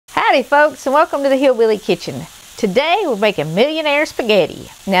Howdy folks, and welcome to the Hillbilly Kitchen. Today we're making Millionaire spaghetti.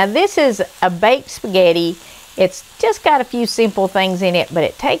 Now this is a baked spaghetti. It's just got a few simple things in it, but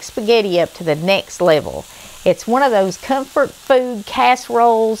it takes spaghetti up to the next level. It's one of those comfort food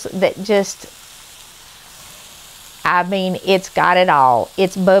casseroles that just, I mean, it's got it all.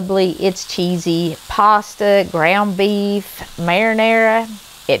 It's bubbly, it's cheesy, pasta, ground beef, marinara.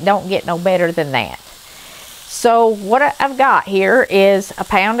 It don't get no better than that. So what I've got here is a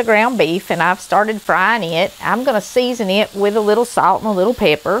pound of ground beef, and I've started frying it. I'm going to season it with a little salt and a little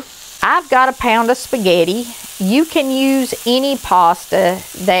pepper. I've got a pound of spaghetti. You can use any pasta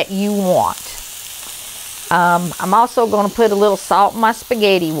that you want. I'm also going to put a little salt in my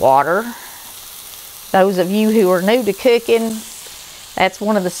spaghetti water. Those of you who are new to cooking, that's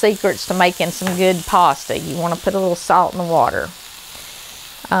one of the secrets to making some good pasta. You want to put a little salt in the water.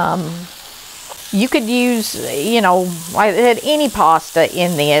 You could use, you know, like any pasta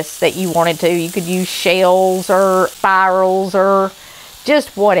in this that you wanted to. You could use shells or spirals or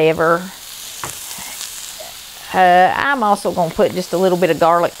just whatever. I'm also going to put just a little bit of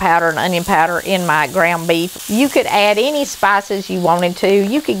garlic powder and onion powder in my ground beef. You could add any spices you wanted to.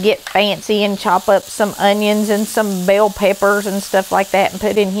 You could get fancy and chop up some onions and some bell peppers and stuff like that and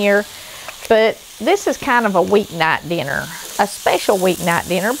put in here. But this is kind of a weeknight dinner. A special weeknight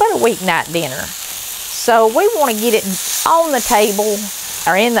dinner, but a weeknight dinner. So we want to get it on the table,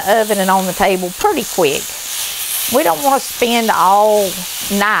 or in the oven and on the table pretty quick. We don't want to spend all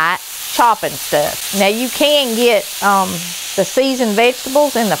night chopping stuff. Now you can get the seasoned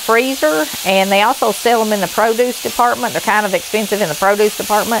vegetables in the freezer, and they also sell them in the produce department. They're kind of expensive in the produce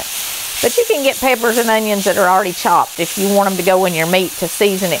department. But you can get peppers and onions that are already chopped if you want them to go in your meat to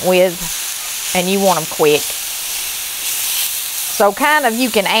season it with, and you want them quick. So kind of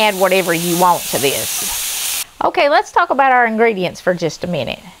you can add whatever you want to this. Okay, let's talk about our ingredients for just a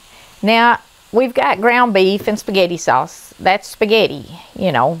minute. Now, we've got ground beef and spaghetti sauce. That's spaghetti,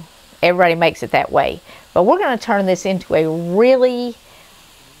 you know. Everybody makes it that way. But we're going to turn this into a really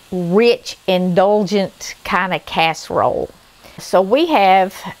rich, indulgent kind of casserole. So we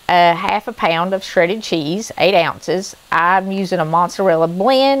have half a pound of shredded cheese, 8 ounces. I'm using a mozzarella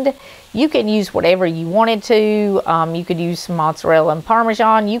blend. You can use whatever you wanted to. You could use some mozzarella and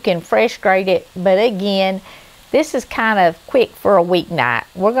Parmesan. You can fresh grate it. But again, this is kind of quick for a weeknight.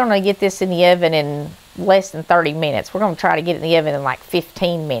 We're going to get this in the oven in less than 30 minutes. We're going to try to get it in the oven in like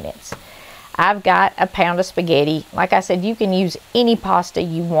 15 minutes. I've got a pound of spaghetti. Like I said, you can use any pasta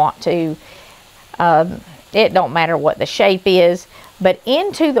you want to. It don't matter what the shape is. But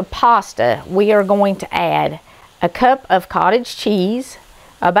into the pasta, we are going to add a cup of cottage cheese,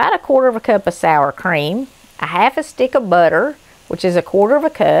 about 1/4 cup of sour cream, a half a stick of butter, which is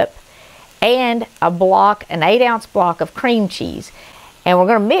 1/4 cup, and an 8-ounce block of cream cheese. And we're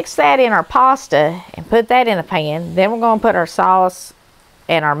going to mix that in our pasta and put that in the pan. Then we're going to put our sauce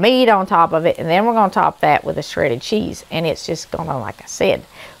and our meat on top of it, and then we're going to top that with a shredded cheese. And it's just going to, like I said,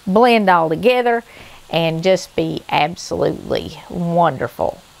 blend all together and just be absolutely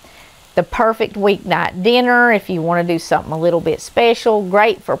wonderful. The perfect weeknight dinner if you want to do something a little bit special.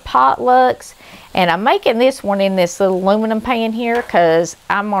 Great for potlucks. And I'm making this one in this little aluminum pan here because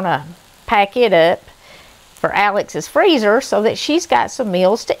I'm going to pack it up for Alex's freezer so that she's got some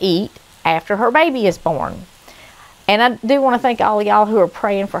meals to eat after her baby is born. And I do want to thank all of y'all who are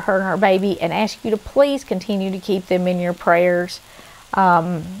praying for her and her baby, and ask you to please continue to keep them in your prayers.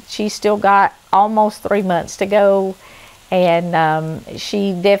 She's still got almost 3 months to go, and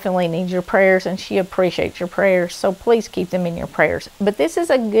she definitely needs your prayers, and she appreciates your prayers, so please keep them in your prayers. But this is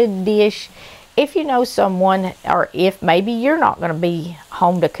a good dish if you know someone, or if maybe you're not going to be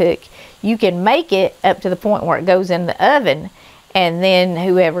home to cook. You can make it up to the point where it goes in the oven, and then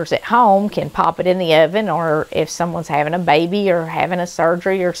whoever's at home can pop it in the oven, or if someone's having a baby or having a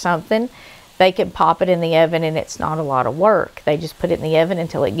surgery or something, they can pop it in the oven, and it's not a lot of work. They just put it in the oven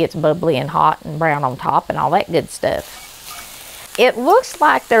until it gets bubbly and hot and brown on top and all that good stuff. It looks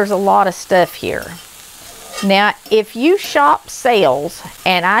like there's a lot of stuff here. Now, if you shop sales,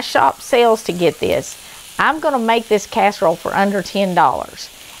 and I shop sales to get this, I'm going to make this casserole for under $10.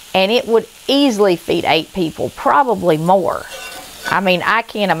 And it would easily feed 8 people, probably more. I mean, I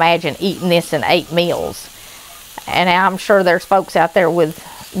can't imagine eating this in 8 meals. And I'm sure there's folks out there with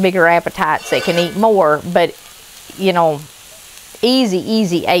bigger appetites that can eat more, but you know,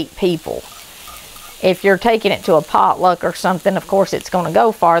 easy 8 people. If you're taking it to a potluck or something, of course it's going to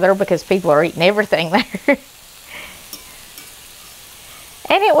go farther because people are eating everything there.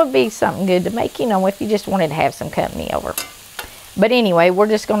 And it would be something good to make, you know, if you just wanted to have some company over. But anyway, we're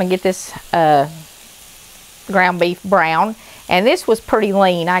just going to get this ground beef brown, And this was pretty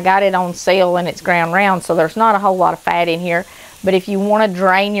lean. I got it on sale and it's ground round, so there's not a whole lot of fat in here. But if you want to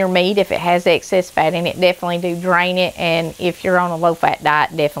drain your meat, if it has excess fat in it, definitely do drain it. And if you're on a low-fat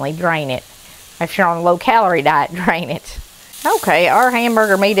diet, definitely drain it. If you're on a low-calorie diet, drain it. Okay, our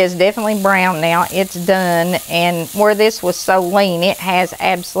hamburger meat is definitely brown now. It's done. And where this was so lean, it has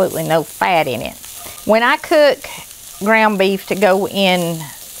absolutely no fat in it. When I cook ground beef to go in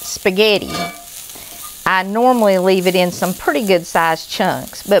spaghetti, I normally leave it in some pretty good sized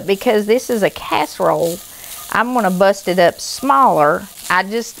chunks. But because this is a casserole, I'm going to bust it up smaller. I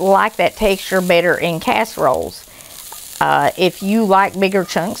just like that texture better in casseroles. If you like bigger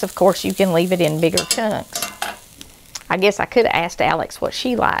chunks, of course you can leave it in bigger chunks. I guess I could have asked Alex what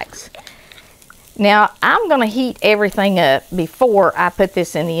she likes. Now, I'm going to heat everything up before I put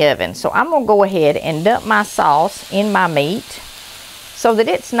this in the oven. So I'm going to go ahead and dump my sauce in my meat so that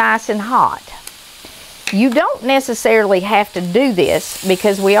it's nice and hot. You don't necessarily have to do this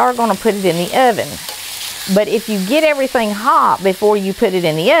because we are going to put it in the oven. But if you get everything hot before you put it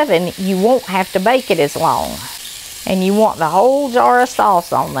in the oven, you won't have to bake it as long. And you want the whole jar of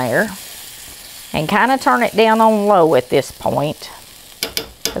sauce on there. And kind of turn it down on low at this point,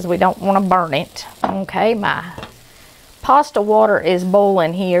 because we don't want to burn it. Okay, my pasta water is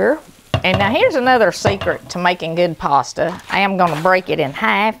boiling here. And now here's another secret to making good pasta. I am going to break it in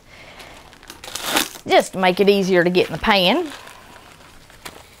half, just to make it easier to get in the pan.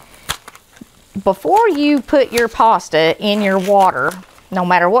 Before you put your pasta in your water, no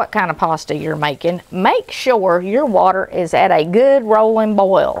matter what kind of pasta you're making, make sure your water is at a good rolling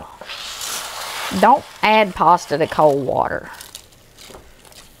boil. Don't add pasta to cold water.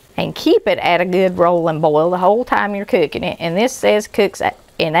 And keep it at a good rolling boil the whole time you're cooking it. And this says cooks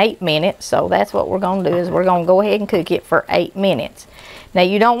in 8 minutes, so that's what we're going to do, is we're going to go ahead and cook it for 8 minutes. Now,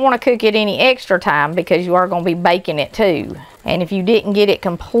 you don't want to cook it any extra time because you are going to be baking it too. And if you didn't get it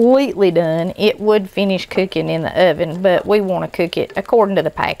completely done, it would finish cooking in the oven, but we want to cook it according to the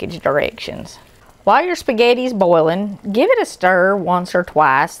package directions. While your spaghetti is boiling, give it a stir once or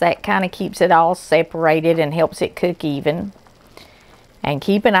twice. That kind of keeps it all separated and helps it cook even. And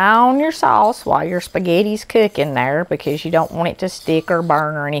keep an eye on your sauce while your spaghetti's cooking there, because you don't want it to stick or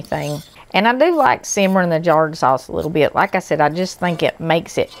burn or anything. And I do like simmering the jarred sauce a little bit. Like I said, I just think it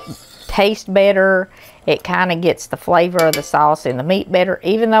makes it taste better. It kind of gets the flavor of the sauce in the meat better.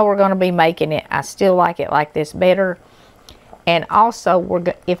 Even though we're going to be making it, I still like it like this better. And also,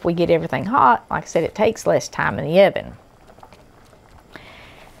 if we get everything hot, like I said, it takes less time in the oven.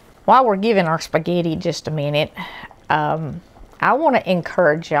 While we're giving our spaghetti just a minute, I want to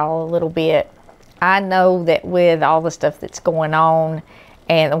encourage y'all a little bit. I know that with all the stuff that's going on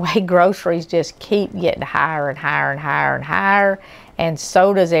and the way groceries just keep getting higher and higher and higher and higher, and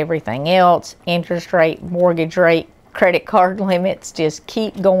so does everything else. Interest rate, mortgage rate, credit card limits just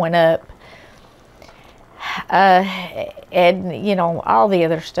keep going up. And, you know, all the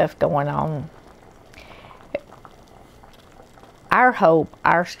other stuff going on. Our hope,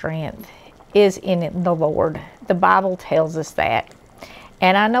 our strength is in the Lord. The Bible tells us that.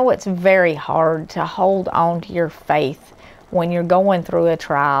 And I know it's very hard to hold on to your faith when you're going through a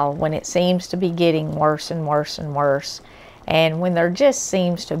trial, when it seems to be getting worse and worse and worse, and when there just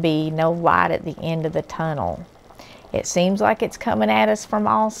seems to be no light at the end of the tunnel. It seems like it's coming at us from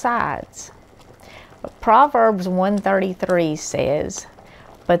all sides. But Proverbs 1:33 says,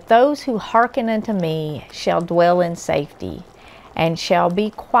 "But those who hearken unto me shall dwell in safety, and shall be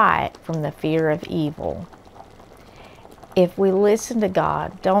quiet from the fear of evil." If we listen to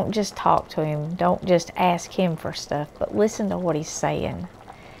God, don't just talk to Him, don't just ask Him for stuff, but listen to what He's saying.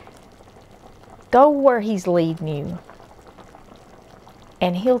 Go where He's leading you,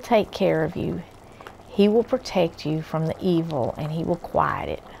 and He'll take care of you. He will protect you from the evil, and He will quiet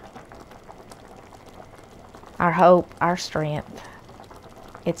it. Our hope, our strength,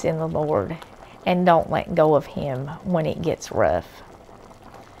 it's in the Lord. And don't let go of Him when it gets rough.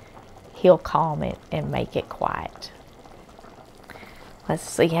 He'll calm it and make it quiet. Let's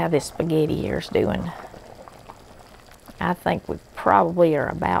see how this spaghetti here is doing. I think we probably are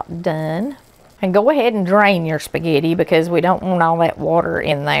about done. And go ahead and drain your spaghetti because we don't want all that water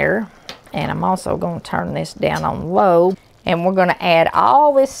in there. And I'm also going to turn this down on low. And we're going to add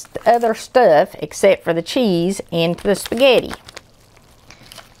all this other stuff except for the cheese into the spaghetti.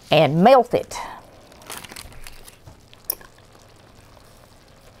 And melt it.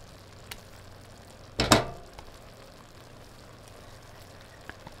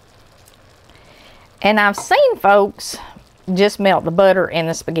 And I've seen folks just melt the butter in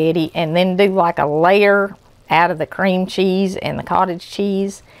the spaghetti and then do like a layer out of the cream cheese and the cottage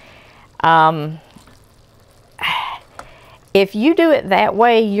cheese. If you do it that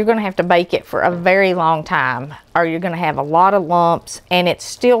way, you're going to have to bake it for a very long time, or you're going to have a lot of lumps, and it's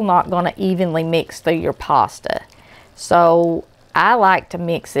still not going to evenly mix through your pasta. So I like to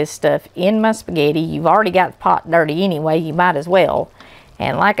mix this stuff in my spaghetti. You've already got the pot dirty anyway, you might as well.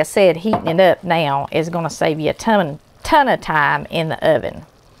 And like I said, heating it up now is going to save you a ton of time in the oven.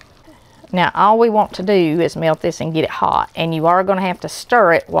 Now all we want to do is melt this and get it hot, and you are going to have to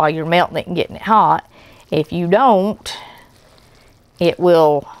stir it while you're melting it and getting it hot. If you don't, it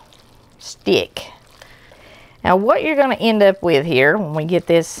will stick. Now what you're going to end up with here when we get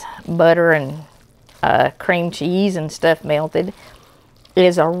this butter and cream cheese and stuff melted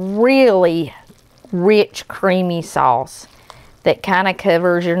is a really rich creamy sauce that kind of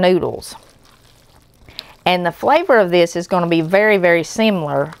covers your noodles. And the flavor of this is going to be very, very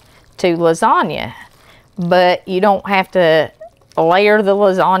similar to lasagna, but you don't have to layer the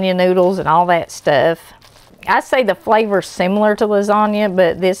lasagna noodles and all that stuff. I say the flavor's similar to lasagna,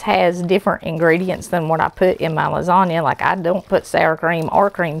 but this has different ingredients than what I put in my lasagna. Like I don't put sour cream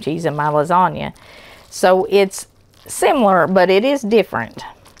or cream cheese in my lasagna. So it's similar, but it is different.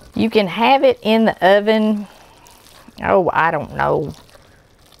 You can have it in the oven, oh, I don't know,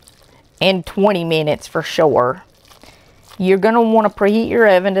 in 20 minutes for sure. You're going to want to preheat your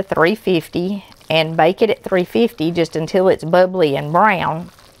oven to 350 and bake it at 350 just until it's bubbly and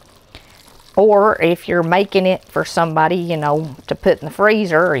brown. Or if you're making it for somebody, you know, to put in the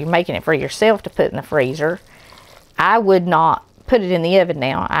freezer, or you're making it for yourself to put in the freezer, I would not put it in the oven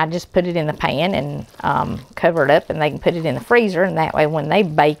now. I just put it in the pan and cover it up, and they can put it in the freezer, and that way when they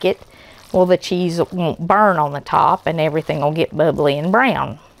bake it, well, the cheese won't burn on the top and everything will get bubbly and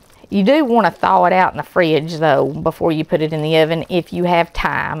brown. You do want to thaw it out in the fridge though before you put it in the oven if you have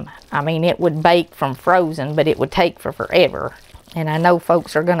time. I mean, it would bake from frozen, but it would take forever. And I know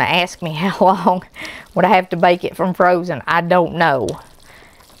folks are going to ask me how long would I have to bake it from frozen. I don't know.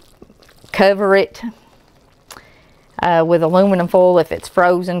 Cover it with aluminum foil if it's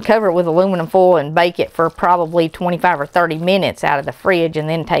frozen. Cover it with aluminum foil and bake it for probably 25 or 30 minutes out of the fridge, and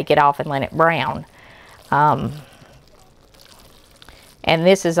then take it off and let it brown. And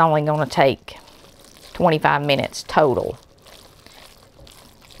this is only going to take 25 minutes total.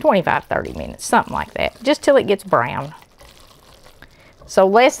 25, 30 minutes, something like that. Just till it gets brown. So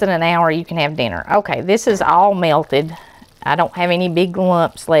less than an hour you can have dinner. Okay, this is all melted. I don't have any big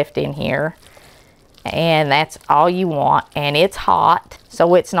lumps left in here. And that's all you want. And it's hot,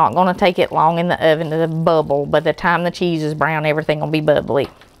 so it's not going to take it long in the oven to bubble. By the time the cheese is brown, everything will be bubbly.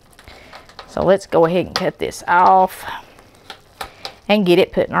 So let's go ahead and cut this off and get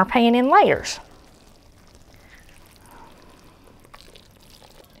it put in our pan in layers.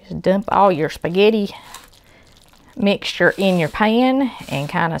 Just dump all your spaghetti mixture in your pan and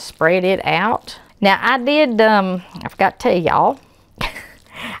kind of spread it out. Now I did, I forgot to tell y'all,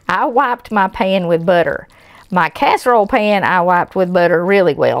 I wiped my pan with butter. My casserole pan I wiped with butter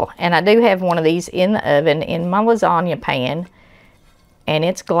really well, and I do have one of these in the oven in my lasagna pan, and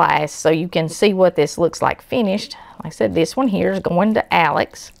it's glass, so you can see what this looks like finished. Like I said, this one here is going to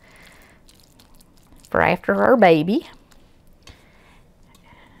Alex for after her baby.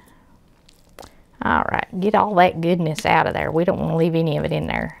 All right, get all that goodness out of there. We don't want to leave any of it in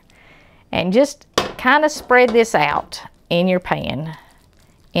there. And just kind of spread this out in your pan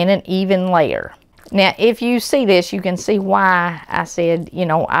in an even layer. Now, if you see this, you can see why I said, you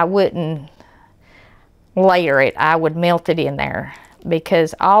know, I wouldn't layer it. I would melt it in there,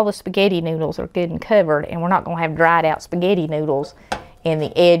 because all the spaghetti noodles are good and covered, and we're not going to have dried out spaghetti noodles in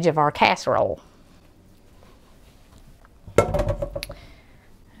the edge of our casserole.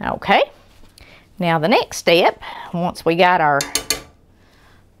 Okay. Now the next step, once we got our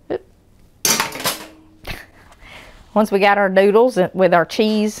noodles with our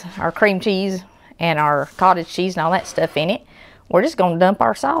cheese, our cream cheese, and our cottage cheese and all that stuff in it, we're just going to dump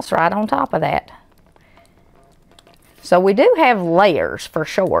our sauce right on top of that. So we do have layers for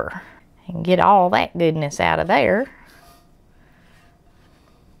sure. And get all that goodness out of there.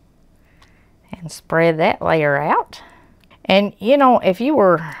 And spread that layer out. And you know, if you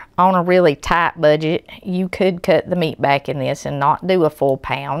were on a really tight budget, you could cut the meat back in this and not do a full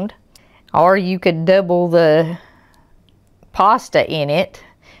pound. Or you could double the pasta in it,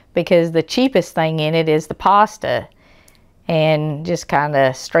 because the cheapest thing in it is the pasta, and just kind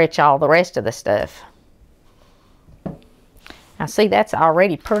of stretch all the rest of the stuff. Now see, that's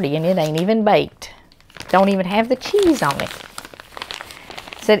already pretty, and it ain't even baked. Don't even have the cheese on it.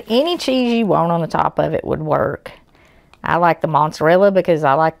 Said any cheese you want on the top of it would work. I like the mozzarella because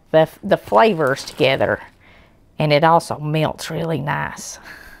I like the flavors together, and it also melts really nice.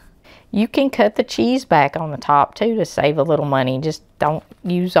 You can cut the cheese back on the top too to save a little money. Just don't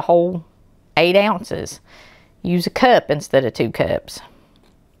use a whole 8 ounces. Use a cup instead of 2 cups.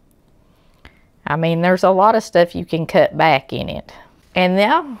 I mean, there's a lot of stuff you can cut back in it. And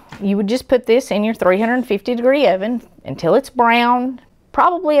now you would just put this in your 350-degree oven until it's brown,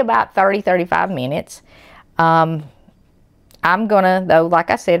 probably about 30-35 minutes. I'm gonna, though, like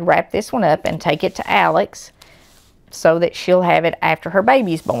I said, wrap this one up and take it to Alex so that she'll have it after her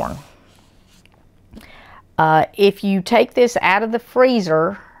baby's born. If you take this out of the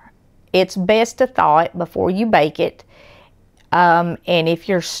freezer, it's best to thaw it before you bake it. And if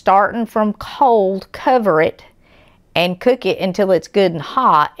you're starting from cold, cover it and cook it until it's good and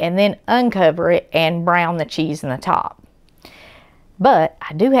hot, and then uncover it and brown the cheese in the top. But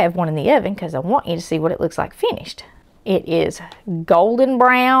I do have one in the oven because I want you to see what it looks like finished. It is golden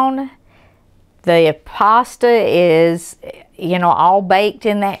brown. The pasta is, you know, all baked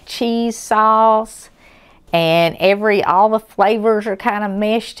in that cheese sauce, and all the flavors are kind of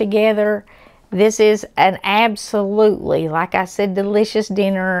meshed together. This is an absolutely, like I said, delicious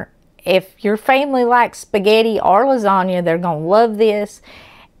dinner. If your family likes spaghetti or lasagna, they're going to love this.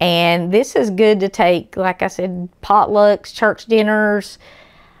 And this is good to take, like I said, potlucks, church dinners,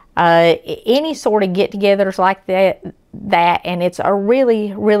 any sort of get-togethers like that. And it's a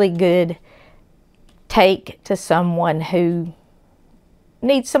really, really good take to someone who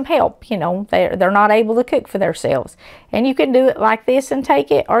needs some help. You know, they're not able to cook for themselves. And you can do it like this and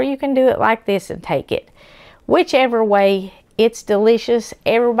take it, or you can do it like this and take it. Whichever way, it's delicious.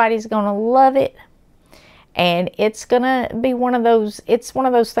 Everybody's going to love it. And it's going to be one of those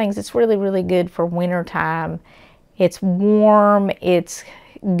things that's really, really good for winter time. It's warm, it's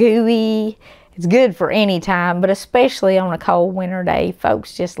gooey, it's good for any time, but especially on a cold winter day.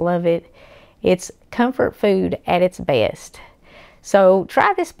 Folks just love it. It's comfort food at its best. So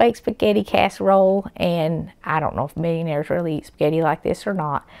try this baked spaghetti casserole, and I don't know if millionaires really eat spaghetti like this or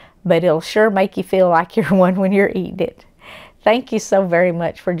not, but it'll sure make you feel like you're one when you're eating it. Thank you so very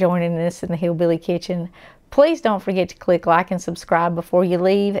much for joining us in the Hillbilly Kitchen. Please don't forget to click like and subscribe before you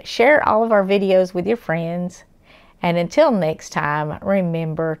leave. Share all of our videos with your friends. And until next time,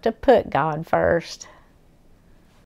 remember to put God first.